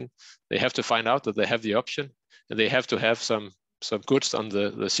education. They have to find out that they have the option, and they have to have some goods on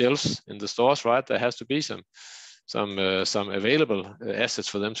the shelves in the stores, right? There has to be some available assets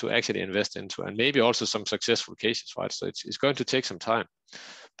for them to actually invest into, and maybe also some successful cases, right? So it's going to take some time,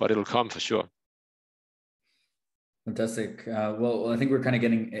 but it'll come for sure. Fantastic. Well, I think we're kind of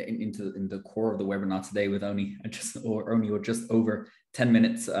getting into the core of the webinar today with only just over 10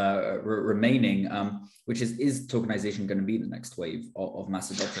 minutes remaining, which is tokenization going to be the next wave of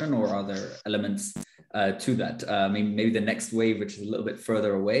mass adoption, or are there elements to that? I mean, maybe the next wave, which is a little bit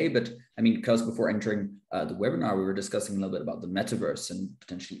further away, but I mean, because before entering the webinar, we were discussing a little bit about the metaverse and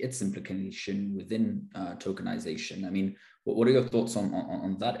potentially its implication within tokenization. I mean, what are your thoughts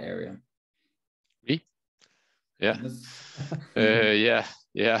on that area? Yeah,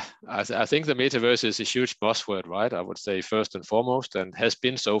 I think the metaverse is a huge buzzword, right? I would say first and foremost, and has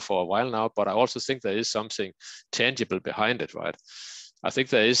been so for a while now. But I also think there is something tangible behind it, right? I think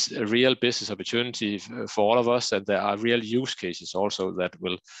there is a real business opportunity for all of us, and there are real use cases also that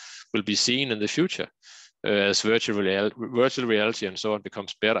will be seen in the future as virtual reality and so on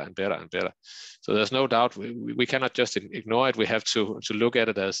becomes better and better and better. So there's no doubt we cannot just ignore it. We have to look at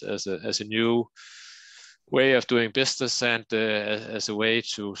it as a new way of doing business, and as a way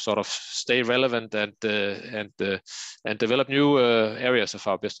to sort of stay relevant and develop new areas of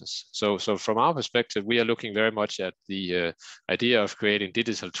our business. So from our perspective, we are looking very much at the idea of creating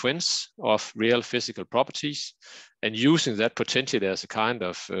digital twins of real physical properties, and using that potentially as a kind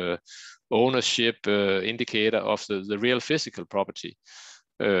of ownership indicator of the real physical property.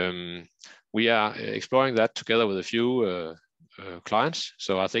 We are exploring that together with a few clients.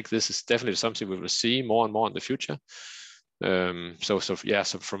 So I think this is definitely something we will see more and more in the future. So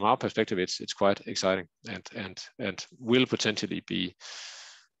from our perspective, it's quite exciting and will potentially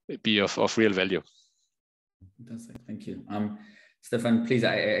be of real value. Fantastic, thank you. Stephan, please,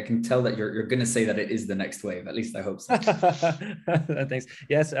 I can tell that you're going to say that it is the next wave. At least I hope so. Thanks.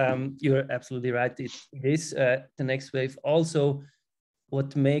 Yes, you're absolutely right. It is the next wave. Also,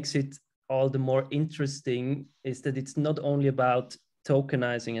 what makes it all the more interesting is that it's not only about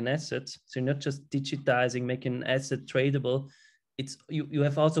tokenizing an asset. So you're not just digitizing, making an asset tradable. It's you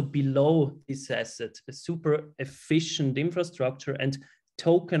have also below this asset a super efficient infrastructure, and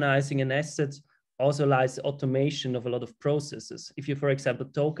tokenizing an asset also lies automation of a lot of processes. If you, for example,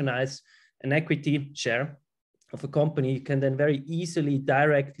 tokenize an equity share of a company, you can then very easily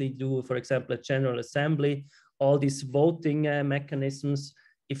directly do, for example, a general assembly, all these voting mechanisms.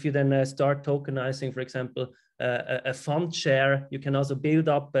 If you then start tokenizing, for example, a fund share, you can also build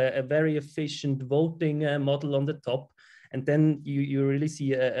up a very efficient voting model on the top. And then you really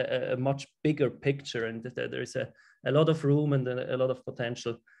see a much bigger picture, and there is a lot of room and a lot of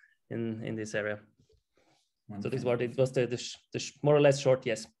potential in this area. Wonderful. So this is what it was, the more or less short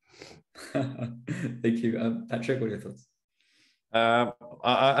yes. Thank you. Patrick, what are your thoughts?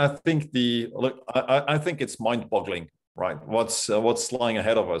 I think it's mind-boggling. Right, what's lying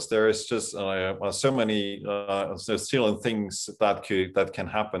ahead of us? There is just so many still things that can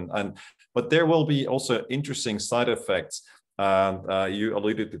happen, but there will be also interesting side effects. And you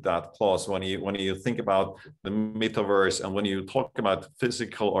alluded to that, Claus, when you think about the metaverse and when you talk about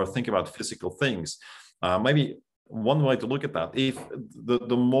physical or think about physical things. Maybe one way to look at that, if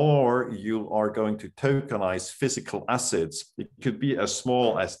the more you are going to tokenize physical assets, it could be as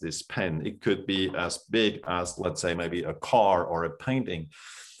small as this pen, it could be as big as, let's say, maybe a car or a painting.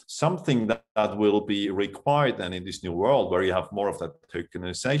 Something that will be required then in this new world where you have more of that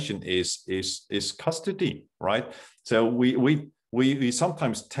tokenization is custody, right? So we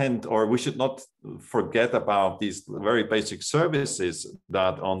sometimes tend, or we should not forget about these very basic services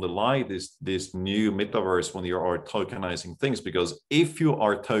that underlie this new metaverse when you are tokenizing things. Because if you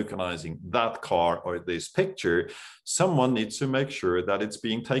are tokenizing that car or this picture, someone needs to make sure that it's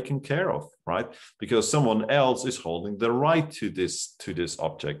being taken care of, right? Because someone else is holding the right to this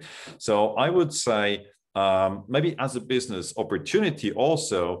object. So I would say maybe as a business opportunity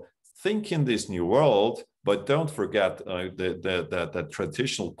also, think in this new world, but don't forget the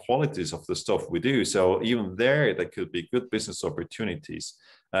traditional qualities of the stuff we do. So even there could be good business opportunities.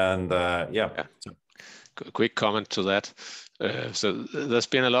 And Quick comment to that. So there's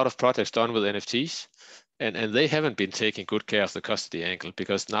been a lot of projects done with NFTs, And they haven't been taking good care of the custody angle,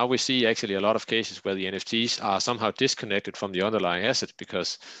 because now we see actually a lot of cases where the NFTs are somehow disconnected from the underlying asset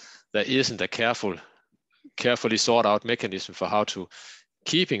because there isn't a carefully sought out mechanism for how to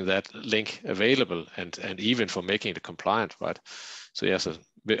keeping that link available and even for making it compliant, right? So yes, I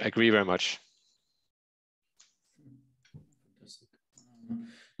agree very much.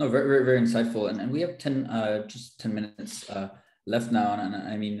 No, very, very, very insightful. And we have just 10 minutes left now. And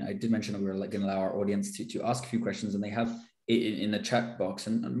I mean, I did mention that we were going to allow our audience to ask a few questions, and they have in the chat box.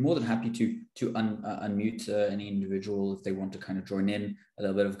 And I'm more than happy to unmute any individual if they want to kind of join in a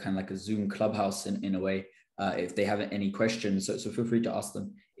little bit of kind of like a Zoom clubhouse in a way, if they have any questions. So feel free to ask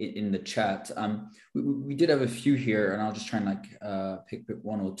them in the chat. We did have a few here, and I'll just try and like pick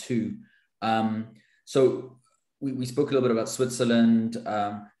one or two. So we spoke a little bit about Switzerland.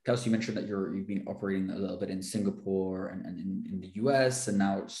 Claus, you mentioned that you've been operating a little bit in Singapore and in the US, and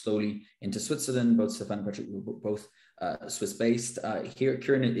now slowly into Switzerland. Both Stephan and Patrick were both Swiss-based. Here,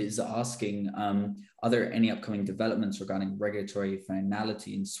 Kieran is asking, are there any upcoming developments regarding regulatory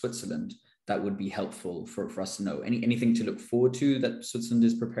finality in Switzerland that would be helpful for us to know? Anything to look forward to that Switzerland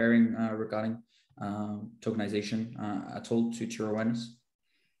is preparing regarding tokenization at all to your awareness?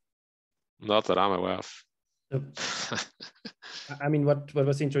 Not that I'm aware of. I mean, what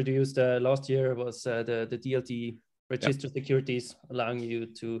was introduced last year was the DLT register securities, allowing you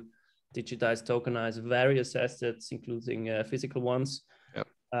to digitize, tokenize various assets, including physical ones.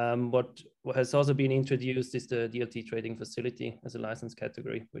 What has also been introduced is the DLT trading facility as a license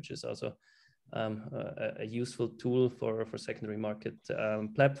category, which is also a useful tool for secondary market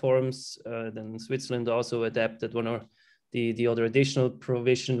platforms. Then Switzerland also adapted one or the other additional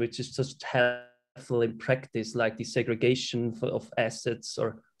provision, which is just helpful in practice, like the segregation of assets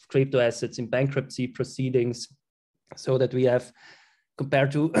or crypto assets in bankruptcy proceedings, so that we have,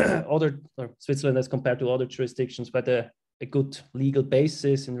 compared to Switzerland as compared to other jurisdictions, but a good legal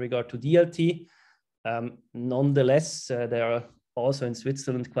basis in regard to DLT. Nonetheless, there are also in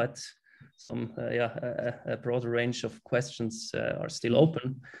Switzerland quite some, a broader range of questions are still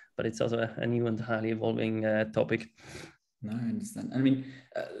open, but it's also a new and highly evolving topic. No, I understand. I mean,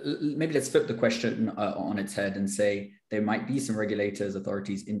 maybe let's flip the question on its head and say there might be some regulators,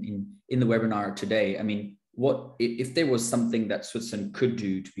 authorities in the webinar today. I mean, what if there was something that Switzerland could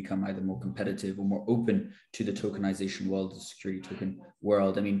do to become either more competitive or more open to the tokenization world, the security token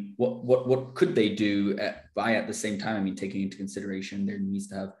world? I mean, what could they do by at the same time? I mean, taking into consideration there needs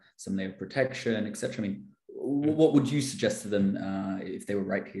to have some layer of protection, etc. I mean, what would you suggest to them if they were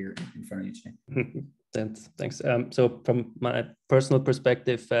right here in front of you today? Thanks. So from my personal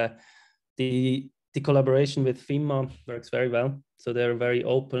perspective, the collaboration with FINMA works very well. So they're very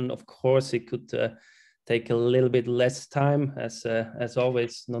open. Of course, it could take a little bit less time, as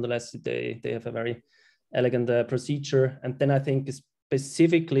always. Nonetheless, they have a very elegant procedure. And then I think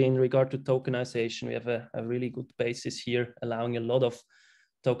specifically in regard to tokenization, we have a really good basis here, allowing a lot of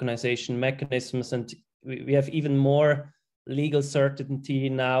tokenization mechanisms. And we have even more legal certainty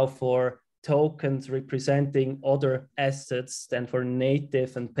now for tokens representing other assets than for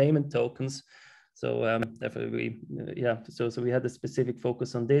native and payment tokens. So definitely, so we had a specific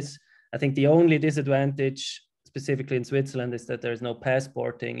focus on this. I think the only disadvantage specifically in Switzerland is that there's no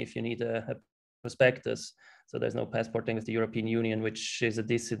passporting if you need a prospectus. So there's no passporting with the European Union, which is a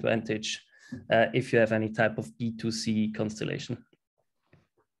disadvantage if you have any type of B2C constellation.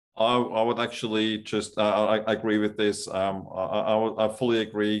 I would actually just, I agree with this. I fully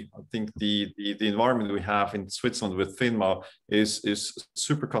agree. I think the environment we have in Switzerland with FINMA is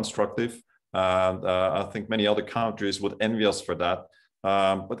super constructive. And I think many other countries would envy us for that.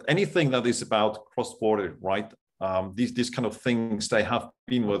 But anything that is about cross-border, right? These kind of things, they have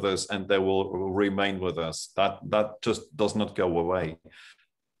been with us and they will remain with us. That just does not go away.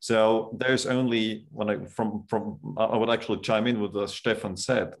 So there's only, I would actually chime in with what Stephan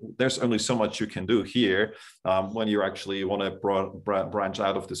said, there's only so much you can do here when you actually want to branch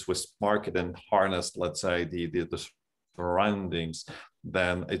out of the Swiss market and harness, let's say, the surroundings.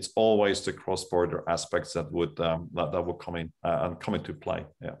 Then it's always the cross-border aspects that would come in and come into play.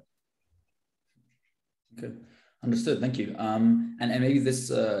 Yeah. Okay, understood. Thank you. And maybe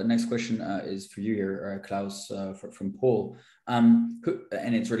this next question is for you here, Claus, from Paul. And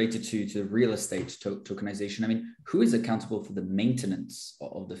it's related to real estate tokenization. I mean, who is accountable for the maintenance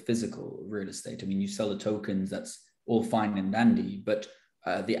of the physical real estate? I mean, you sell the tokens, that's all fine and dandy, but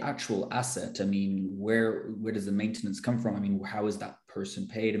the actual asset, I mean, where does the maintenance come from? I mean, how is that person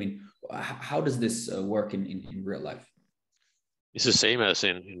paid? I mean, how does this work in real life? It's the same as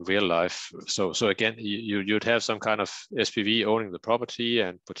in real life. So again, you'd have some kind of SPV owning the property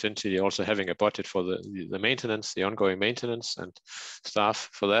and potentially also having a budget for the maintenance, the ongoing maintenance and staff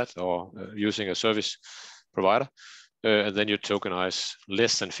for that, or using a service provider. And then you tokenize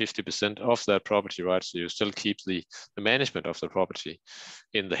less than 50% of that property, right? So you still keep the management of the property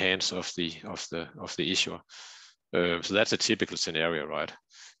in the hands of the issuer. So that's a typical scenario, right?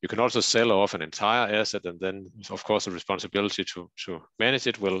 You can also sell off an entire asset, and then, of course, the responsibility to manage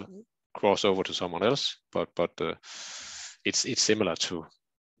it will cross over to someone else. But it's similar to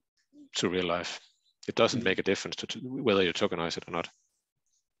real life. It doesn't make a difference to whether you tokenize it or not.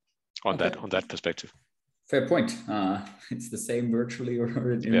 On that perspective. Fair point. It's the same virtually or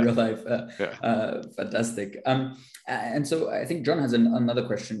in real life. Fantastic. And so I think John has another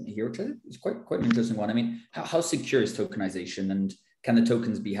question here, which is quite an interesting one. I mean, how secure is tokenization, and can the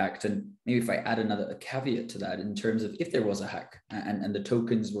tokens be hacked? And maybe if I add a caveat to that, in terms of if there was a hack and the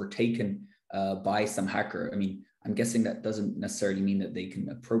tokens were taken by some hacker, I mean, I'm guessing that doesn't necessarily mean that they can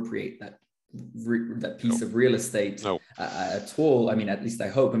appropriate that piece of real estate at all. I mean, at least I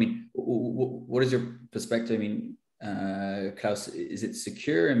hope. I mean, what is your perspective? I mean, Claus, is it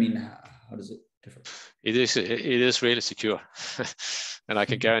secure? I mean, how does it differ? It is really secure, and I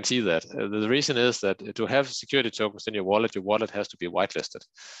can guarantee that. The reason is that to have security tokens in your wallet has to be whitelisted.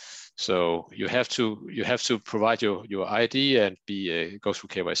 So you have to provide your ID and go through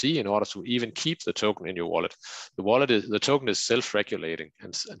KYC in order to even keep the token in your wallet. The token is self-regulating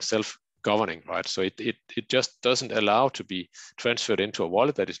and self-governing, right? So it just doesn't allow to be transferred into a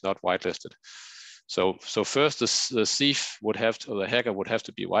wallet that is not whitelisted. So first the thief or the hacker would have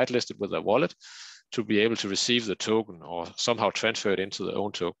to be whitelisted with a wallet to be able to receive the token or somehow transfer it into their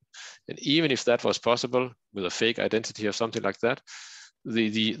own token. And even if that was possible with a fake identity or something like that,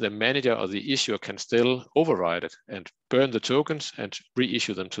 the manager or the issuer can still override it and burn the tokens and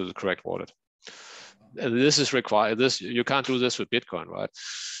reissue them to the correct wallet. And this is required. You can't do this with Bitcoin, right?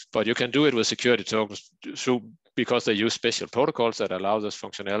 But you can do it with security tokens because they use special protocols that allow this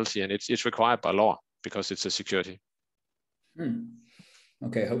functionality, and it's required by law because it's a security.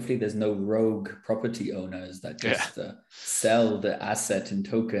 Okay, hopefully there's no rogue property owners that just sell the asset in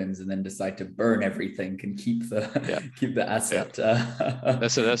tokens and then decide to burn everything and keep the asset.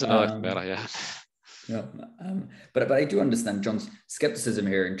 That's another matter, but I do understand John's skepticism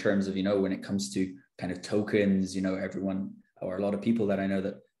here in terms of, when it comes to kind of tokens, everyone or a lot of people that I know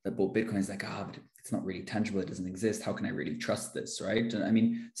that bought Bitcoin is like, but it's not really tangible. It doesn't exist. How can I really trust this, right? And I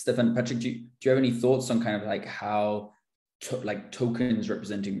mean, Stephan, Patrick, do you have any thoughts on kind of like how tokens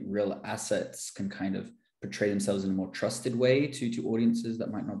representing real assets can kind of portray themselves in a more trusted way to audiences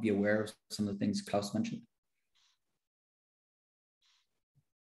that might not be aware of some of the things Claus mentioned?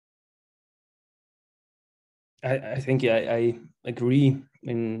 I think I agree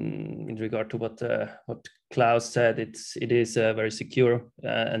in regard to what Claus said. It is very secure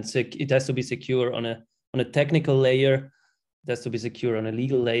and it has to be secure on a technical layer. It has to be secure on a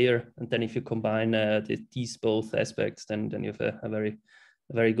legal layer, and then if you combine these both aspects, then you have a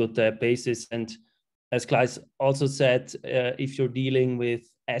very good basis. And as Claus also said, if you're dealing with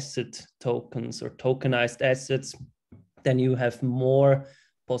asset tokens or tokenized assets, then you have more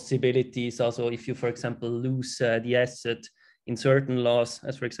possibilities. Also, if you, for example, lose the asset in certain laws,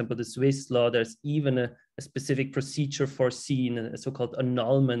 as for example the Swiss law, there's even a specific procedure foreseen, a so-called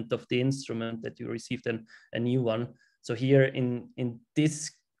annulment of the instrument, that you received a new one. So here in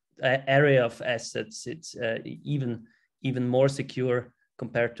this area of assets, it's even more secure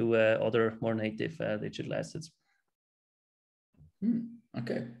compared to other more native digital assets.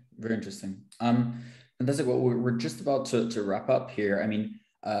 Okay, very interesting. Fantastic. Well, we're just about to wrap up here. I mean,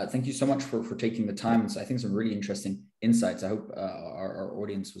 thank you so much for taking the time. So I think some really interesting insights. I hope our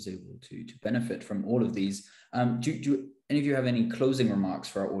audience was able to benefit from all of these. Do any of you have any closing remarks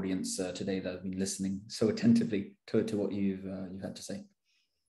for our audience today that have been listening so attentively to what you've had to say?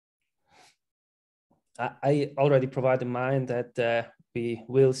 I already provided mine that we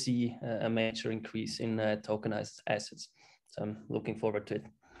will see a major increase in tokenized assets. So I'm looking forward to it.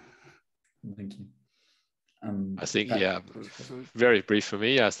 Thank you. I think, very brief for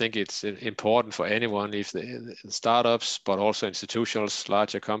me. I think it's important for anyone, if the startups, but also institutionals,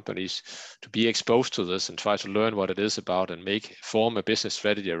 larger companies, to be exposed to this and try to learn what it is about and form a business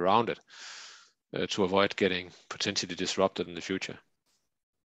strategy around it to avoid getting potentially disrupted in the future.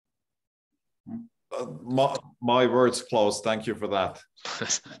 My words, Claus. Thank you for that.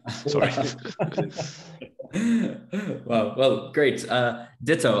 Sorry. Wow. Well, great.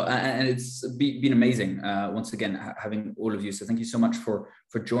 Ditto. And it's been amazing once again having all of you. So thank you so much for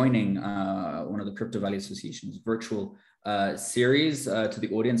joining one of the Crypto Valley Association's virtual series. To the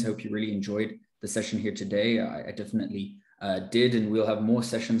audience, I hope you really enjoyed the session here today. I definitely did, and we'll have more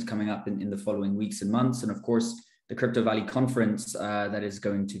sessions coming up in the following weeks and months. And of course, the Crypto Valley conference that is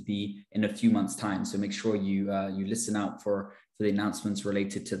going to be in a few months' time. So make sure you listen out for the announcements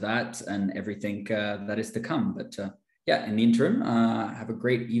related to that and everything that is to come. But yeah, in the interim, have a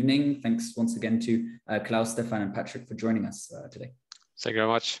great evening. Thanks once again to Claus, Stephan, and Patrick for joining us today. Thank you very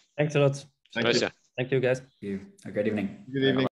much. Thanks a lot. Pleasure. Thank you, guys. Thank you. A great evening. Good evening.